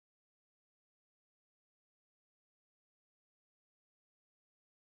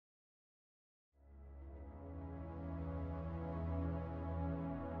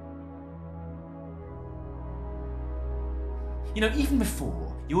You know, even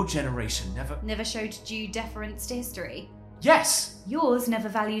before, your generation Never showed due deference to history? Yes! Yours never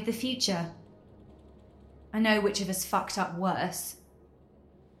valued the future. I know which of us fucked up worse.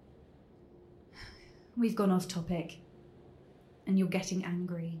 We've gone off topic. And you're getting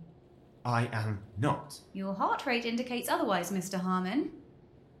angry. I am not. Your heart rate indicates otherwise, Mr. Harmon.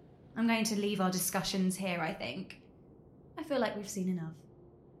 I'm going to leave our discussions here, I think. I feel like we've seen enough.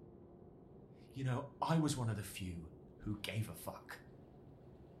 You know, I was one of the few who gave a fuck.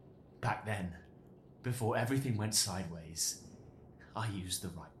 Back then, before everything went sideways, I used the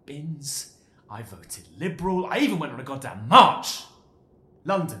right bins, I voted Liberal, I even went on a goddamn march!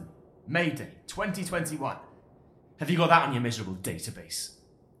 London, May Day, 2021. Have you got that on your miserable database?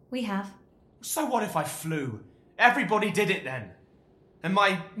 We have. So what if I flew? Everybody did it then. And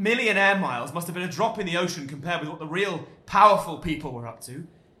my million air miles must have been a drop in the ocean compared with what the real powerful people were up to.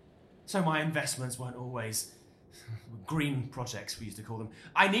 So my investments weren't always green projects, we used to call them.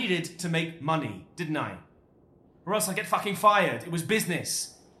 I needed to make money, didn't I? Or else I'd get fucking fired. It was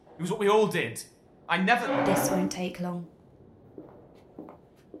business. It was what we all did. I never... This won't take long.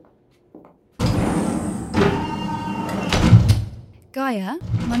 Gaia,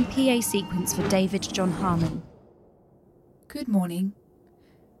 run PA sequence for David John Harmon. Good morning.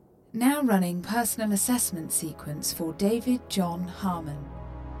 Now running personal assessment sequence for David John Harmon.